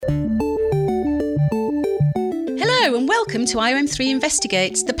Hello and welcome to IOM3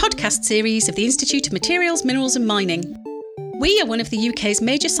 Investigates, the podcast series of the Institute of Materials, Minerals and Mining. We are one of the UK's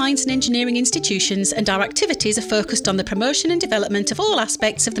major science and engineering institutions, and our activities are focused on the promotion and development of all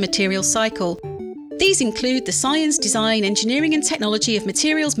aspects of the materials cycle. These include the science, design, engineering and technology of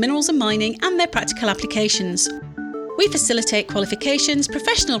materials, minerals and mining and their practical applications. We facilitate qualifications,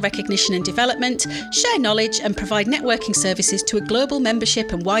 professional recognition and development, share knowledge and provide networking services to a global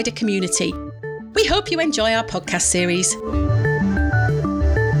membership and wider community. We hope you enjoy our podcast series.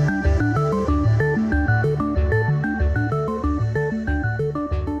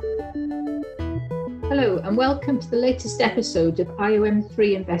 Hello and welcome to the latest episode of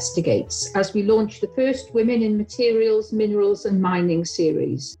IOM3 Investigates as we launch the first Women in Materials, Minerals and Mining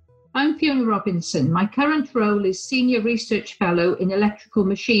series. I'm Fiona Robinson. My current role is Senior Research Fellow in Electrical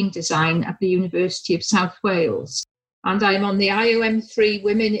Machine Design at the University of South Wales. And I'm on the IOM3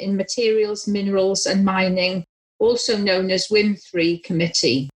 Women in Materials, Minerals and Mining, also known as WIM3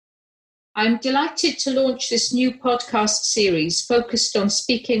 committee. I'm delighted to launch this new podcast series focused on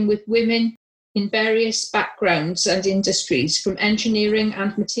speaking with women in various backgrounds and industries, from engineering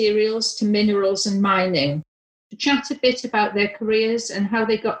and materials to minerals and mining, to chat a bit about their careers and how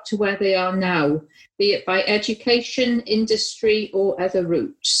they got to where they are now, be it by education, industry or other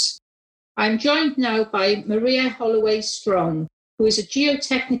routes. I'm joined now by Maria Holloway-Strong, who is a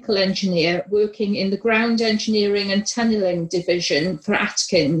geotechnical engineer working in the ground engineering and tunnelling division for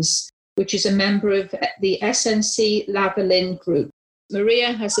Atkins, which is a member of the SNC-Lavalin group.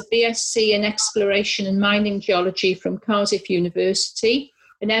 Maria has a BSc in Exploration and Mining Geology from Cardiff University,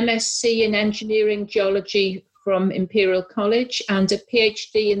 an MSc in Engineering Geology from Imperial College, and a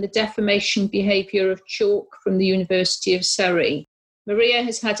PhD in the Deformation Behaviour of Chalk from the University of Surrey. Maria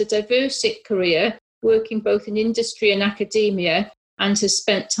has had a diverse career, working both in industry and academia, and has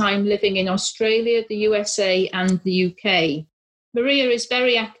spent time living in Australia, the USA and the UK. Maria is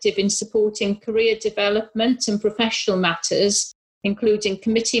very active in supporting career development and professional matters, including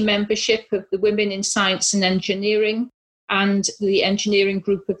committee membership of the Women in Science and Engineering and the engineering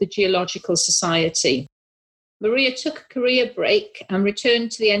group of the Geological Society. Maria took a career break and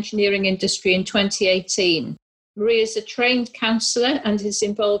returned to the engineering industry in 2018. Maria is a trained counsellor and is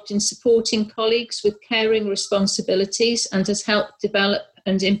involved in supporting colleagues with caring responsibilities and has helped develop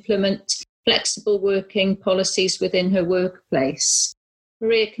and implement flexible working policies within her workplace.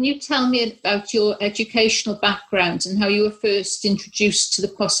 Maria, can you tell me about your educational background and how you were first introduced to the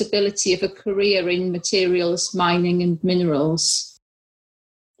possibility of a career in materials, mining and minerals?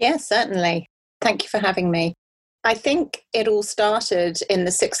 Yes, certainly. Thank you for having me. I think it all started in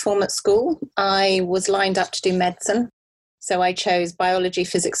the sixth form at school. I was lined up to do medicine. So I chose biology,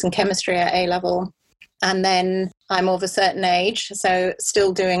 physics and chemistry at A-level. And then I'm of a certain age, so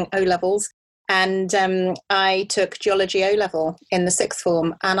still doing O-levels. And I took geology O-level in the sixth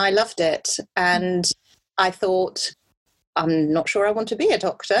form and I loved it. And I thought, I'm not sure I want to be a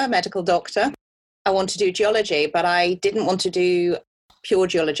doctor, a medical doctor. I want to do geology, but I didn't want to do pure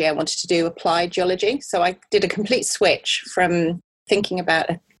geology. I wanted to do applied geology. So I did a complete switch from thinking about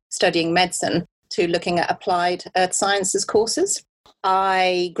studying medicine to looking at applied earth sciences courses.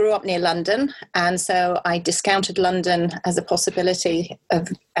 I grew up near London, and so I discounted London as a possibility of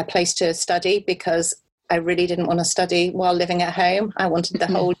a place to study because I really didn't want to study while living at home. I wanted the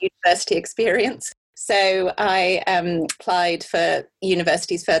whole university experience. So I applied for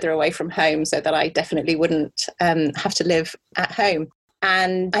universities further away from home so that I definitely wouldn't have to live at home.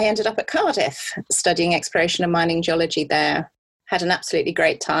 And I ended up at Cardiff studying exploration and mining geology there. Had an absolutely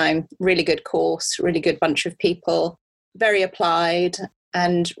great time, really good course, really good bunch of people, very applied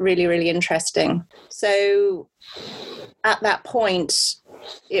and really, really interesting. So at that point,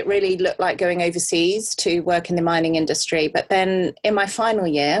 it really looked like going overseas to work in the mining industry. But then in my final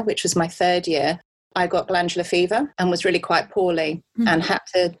year, which was my third year, I got glandular fever and was really quite poorly and had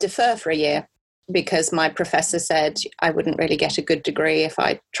to defer for a year, because my professor said I wouldn't really get a good degree if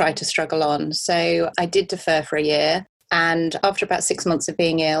I tried to struggle on. So I did defer for a year. And after about 6 months of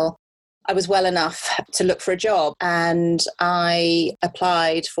being ill, I was well enough to look for a job. And I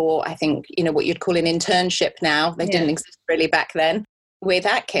applied for, I think, what you'd call an internship now. They didn't exist really back then, with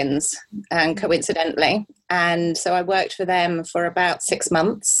Atkins, and coincidentally. And so I worked for them for about 6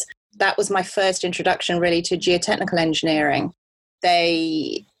 months. That was my first introduction really to geotechnical engineering.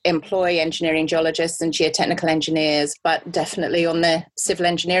 They employ engineering geologists and geotechnical engineers, but definitely on the civil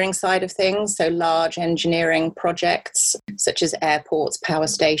engineering side of things. So large engineering projects such as airports, power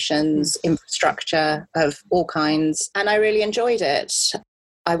stations, infrastructure of all kinds. And I really enjoyed it.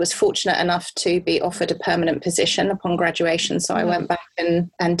 I was fortunate enough to be offered a permanent position upon graduation. So I went back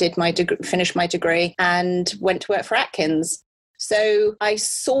and did finished my degree and went to work for Atkins. So I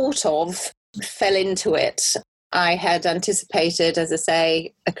sort of fell into it. I had anticipated, as I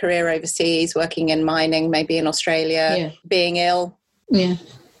say, a career overseas, working in mining, maybe in Australia. Being ill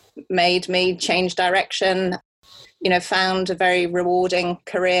made me change direction, found a very rewarding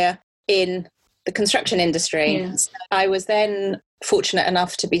career in the construction industry. So I was then fortunate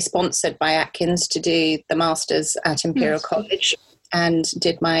enough to be sponsored by Atkins to do the Masters at Imperial College and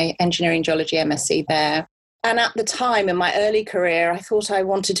did my engineering geology MSc there. And at the time in my early career, I thought I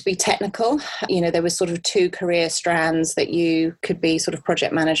wanted to be technical. There were sort of two career strands that you could be sort of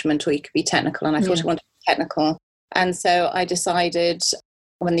project management or you could be technical. And I thought I wanted to be technical. And so I decided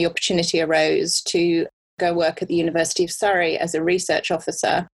when the opportunity arose to go work at the University of Surrey as a research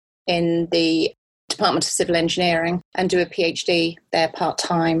officer in the Department of Civil Engineering and do a PhD there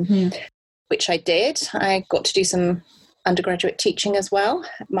part-time, which I did. I got to do some undergraduate teaching as well.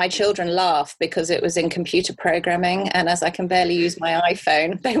 My children laugh because it was in computer programming, and as I can barely use my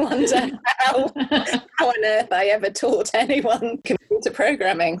iPhone, they wonder how on earth I ever taught anyone computer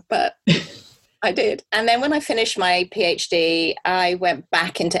programming, but I did. And then when I finished my PhD, I went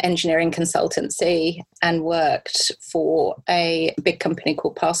back into engineering consultancy and worked for a big company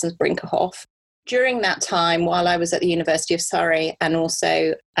called Parsons Brinckerhoff. During that time, while I was at the University of Surrey and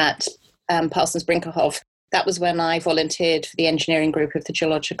also at Parsons Brinckerhoff, that was when I volunteered for the engineering group of the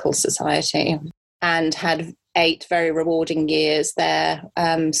Geological Society and had 8 very rewarding years there,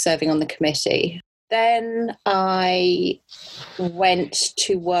 serving on the committee. Then I went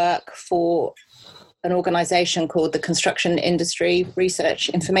to work for an organisation called the Construction Industry Research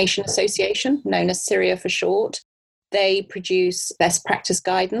Information Association, known as CIRIA for short. They produce best practice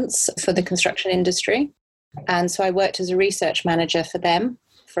guidance for the construction industry. And so I worked as a research manager for them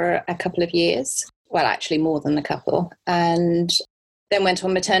for a couple of years. Well, actually more than a couple. And then went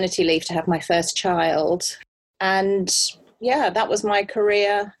on maternity leave to have my first child. And that was my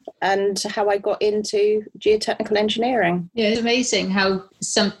career and how I got into geotechnical engineering. Yeah, it's amazing how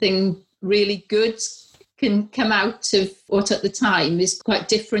something really good can come out of what at the time is quite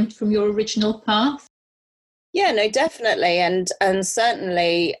different from your original path. Yeah, no, definitely. And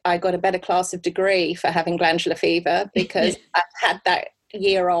certainly I got a better class of degree for having glandular fever because I had that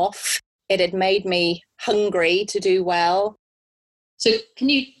year off. It had made me hungry to do well. So can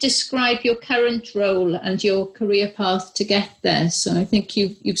you describe your current role and your career path to get there? So I think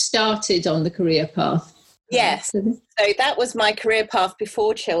you've started on the career path. Yes. So that was my career path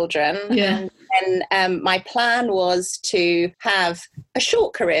before children. Yeah. And my plan was to have a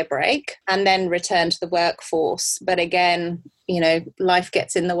short career break and then return to the workforce. But again, life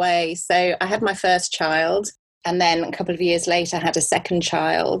gets in the way. So I had my first child and then a couple of years later had a second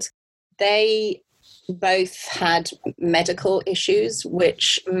child. They both had medical issues,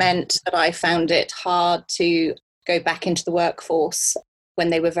 which meant that I found it hard to go back into the workforce when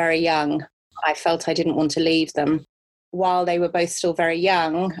they were very young. I felt I didn't want to leave them. While they were both still very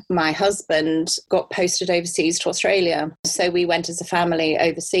young, my husband got posted overseas to Australia. So we went as a family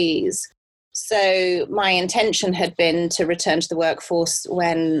overseas. So my intention had been to return to the workforce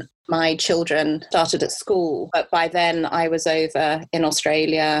when my children started at school. But by then I was over in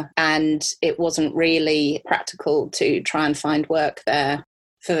Australia and it wasn't really practical to try and find work there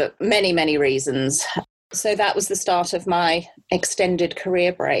for many, many reasons. So that was the start of my extended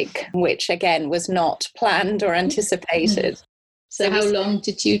career break, which again was not planned or anticipated. So how long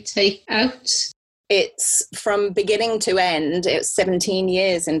did you take out? It's from beginning to end, it's 17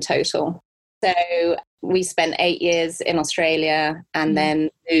 years in total. So we spent 8 years in Australia and then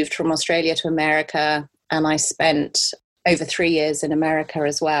moved from Australia to America. And I spent over 3 years in America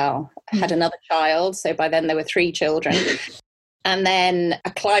as well. I had another child. So by then there were 3 children. And then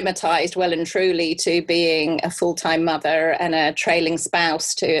acclimatized well and truly to being a full-time mother and a trailing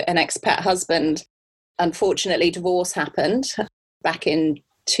spouse to an expat husband. Unfortunately, divorce happened back in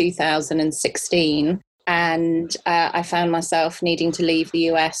 2016. And I found myself needing to leave the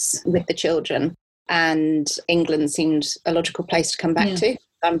US with the children. And England seemed a logical place to come back to.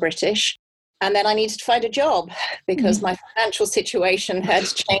 I'm British. And then I needed to find a job because my financial situation had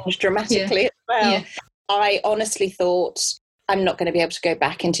changed dramatically as well. Yeah. I honestly thought, I'm not going to be able to go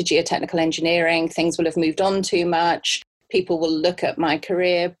back into geotechnical engineering. Things will have moved on too much. People will look at my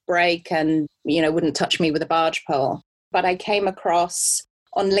career break and, wouldn't touch me with a barge pole. But I came across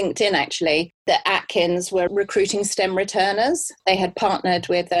on LinkedIn, actually, that Atkins were recruiting STEM returners. They had partnered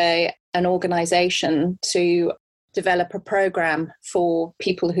with an organisation to develop a program for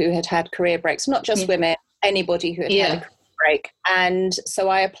people who had had career breaks, not just women, anybody who had had a career break. And so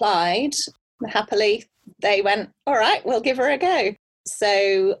I applied. Happily, they went, all right, we'll give her a go.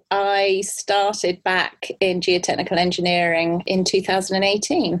 So I started back in geotechnical engineering in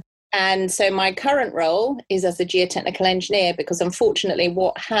 2018. And so my current role is as a geotechnical engineer, because unfortunately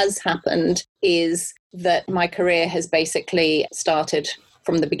what has happened is that my career has basically started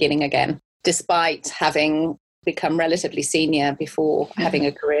from the beginning again, despite having become relatively senior before having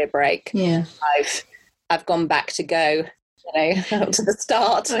a career break. Yeah. I've gone back to go, to the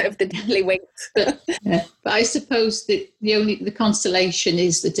start of the deadly winks. But I suppose that the consolation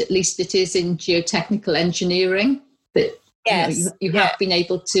is that at least it is in geotechnical engineering that yes, you have been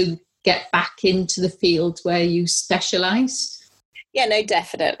able to get back into the field where you specialised. Yeah, no,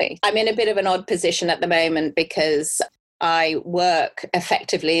 definitely. I'm in a bit of an odd position at the moment because I work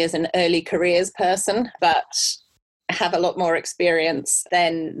effectively as an early careers person, but have a lot more experience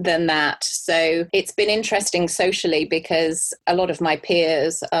than that. So it's been interesting socially because a lot of my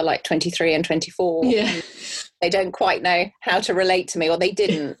peers are like 23 and 24. Yeah. And they don't quite know how to relate to me, or they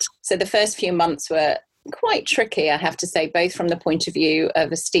didn't. So the first few months were quite tricky, I have to say, both from the point of view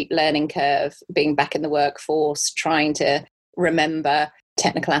of a steep learning curve, being back in the workforce, trying to remember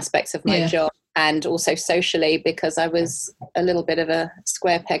technical aspects of my job, and also socially because I was a little bit of a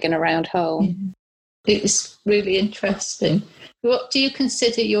square peg in a round hole. Yeah. It's really interesting. What do you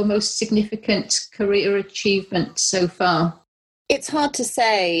consider your most significant career achievement so far? It's hard to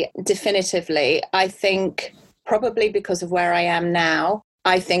say definitively. I think probably because of where I am now,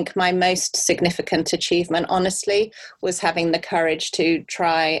 I think my most significant achievement, honestly, was having the courage to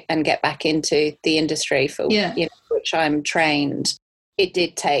try and get back into the industry for which I'm trained. It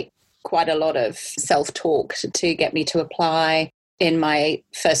did take quite a lot of self-talk to get me to apply. In my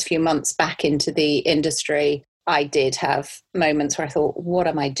first few months back into the industry, I did have moments where I thought, what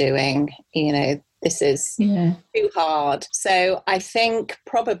am I doing? This is too hard. So I think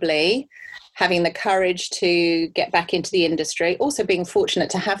probably having the courage to get back into the industry, also being fortunate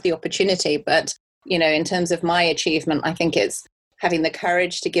to have the opportunity. But, in terms of my achievement, I think it's having the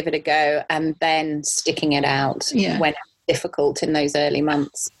courage to give it a go and then sticking it out when it's difficult in those early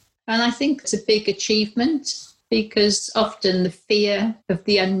months. And I think it's a big achievement because often the fear of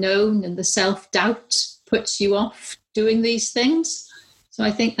the unknown and the self-doubt puts you off doing these things. So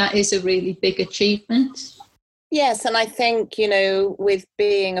I think that is a really big achievement. Yes, and I think, with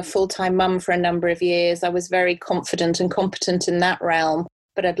being a full-time mum for a number of years, I was very confident and competent in that realm,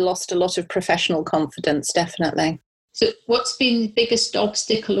 but I'd lost a lot of professional confidence, definitely. So what's been the biggest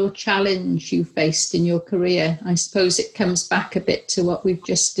obstacle or challenge you faced in your career? I suppose it comes back a bit to what we've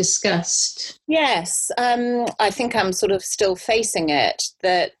just discussed. Yes, I think I'm sort of still facing it,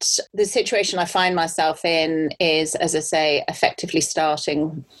 that the situation I find myself in is, as I say, effectively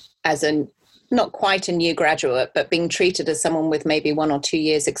starting as not quite a new graduate, but being treated as someone with maybe 1 or 2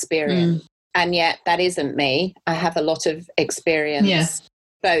 years experience. And yet that isn't me. I have a lot of experience,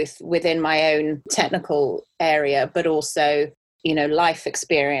 both within my own technical area, but also, life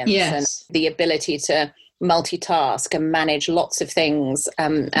experience and the ability to multitask and manage lots of things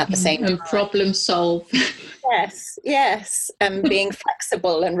at the same time. And problem solve. Yes. And being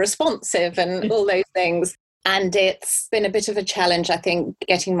flexible and responsive and all those things. And it's been a bit of a challenge, I think,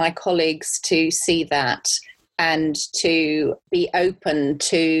 getting my colleagues to see that and to be open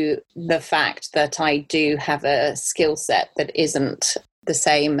to the fact that I do have a skill set that isn't the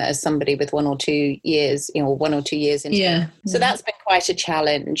same as somebody with 1 or 2 years, 1 or 2 years into So that's been quite a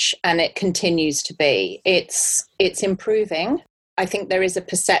challenge, and it continues to be. It's improving. I think there is a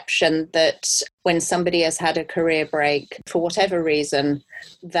perception that when somebody has had a career break, for whatever reason,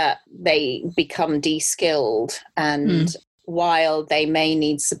 that they become de-skilled. And while they may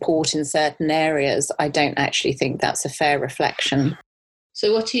need support in certain areas, I don't actually think that's a fair reflection.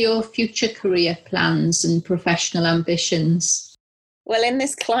 So what are your future career plans and professional ambitions? Well, in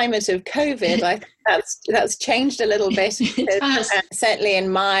this climate of COVID, I think that's changed a little bit. Certainly in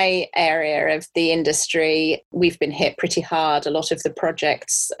my area of the industry, we've been hit pretty hard. A lot of the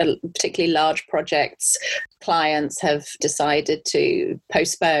projects, particularly large projects, clients have decided to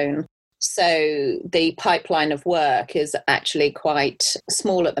postpone. So the pipeline of work is actually quite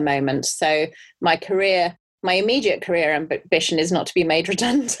small at the moment. So my immediate career ambition is not to be made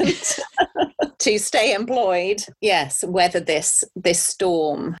redundant, to stay employed. Yes, weather this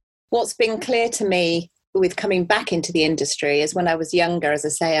storm. What's been clear to me with coming back into the industry is when I was younger, as I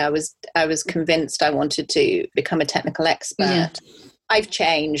say, I was convinced I wanted to become a technical expert. Yeah. I've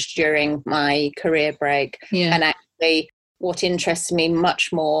changed during my career break. Yeah. And actually what interests me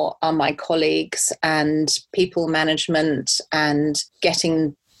much more are my colleagues and people management and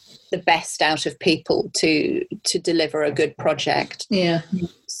getting the best out of people to deliver a good project. Yeah.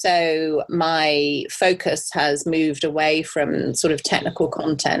 So my focus has moved away from sort of technical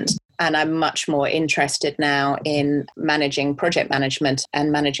content, and I'm much more interested now in managing project management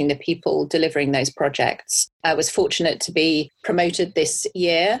and managing the people delivering those projects. I was fortunate to be promoted this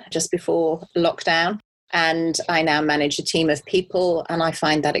year, just before lockdown, and I now manage a team of people, and I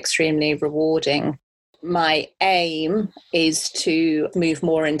find that extremely rewarding. My aim is to move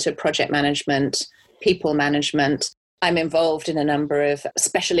more into project management, people management. I'm involved in a number of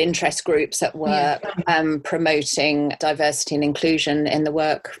special interest groups at work, promoting diversity and inclusion in the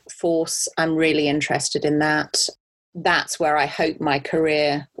workforce. I'm really interested in that. That's where I hope my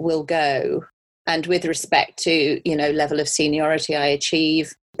career will go. And with respect to, level of seniority I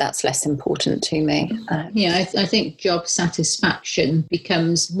achieve, that's less important to me. I think job satisfaction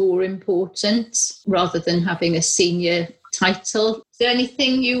becomes more important rather than having a senior title. Is there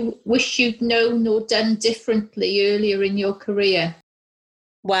anything you wish you'd known or done differently earlier in your career?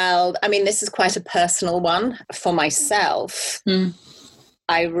 Well, this is quite a personal one for myself.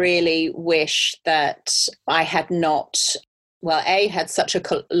 I really wish that I had not, had such a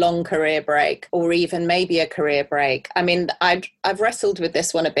long career break, or even maybe a career break. I've wrestled with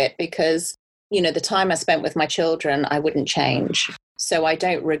this one a bit because, the time I spent with my children, I wouldn't change. So I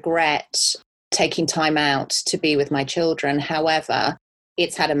don't regret taking time out to be with my children. However,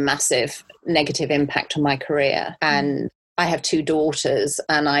 it's had a massive negative impact on my career. And I have 2 daughters,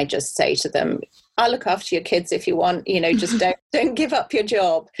 and I just say to them, I'll look after your kids if you want, just don't give up your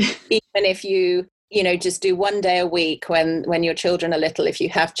job. Even if you just do 1 day a week when your children are little, if you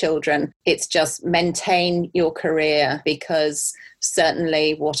have children, it's just maintain your career, because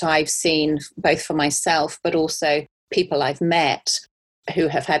certainly what I've seen, both for myself, but also people I've met who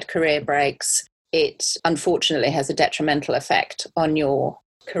have had career breaks, it unfortunately has a detrimental effect on your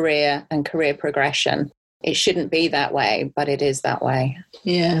career and career progression. It shouldn't be that way, but it is that way.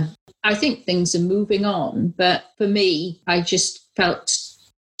 Yeah. I think things are moving on, but for me, I just felt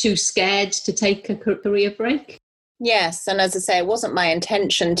too scared to take a career break. Yes, and as I say, it wasn't my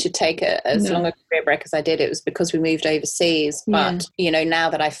intention to take as long a career break as I did. It was because we moved overseas. But, now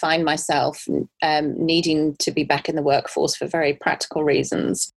that I find myself needing to be back in the workforce for very practical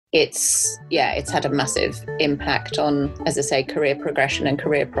reasons, it's had a massive impact on, as I say, career progression and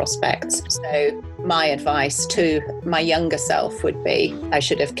career prospects. So my advice to my younger self would be I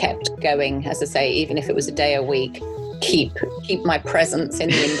should have kept going, as I say, even if it was a day a week, keep my presence in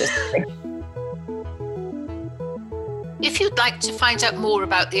the industry. If you'd like to find out more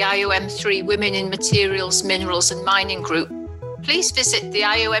about the IOM3 Women in Materials, Minerals and Mining Group, please visit the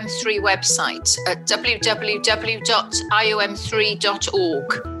IOM3 website at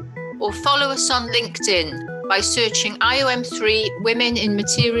www.iom3.org or follow us on LinkedIn by searching IOM3 Women in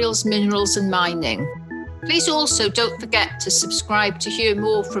Materials, Minerals and Mining. Please also don't forget to subscribe to hear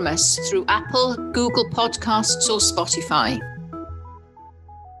more from us through Apple, Google Podcasts or Spotify.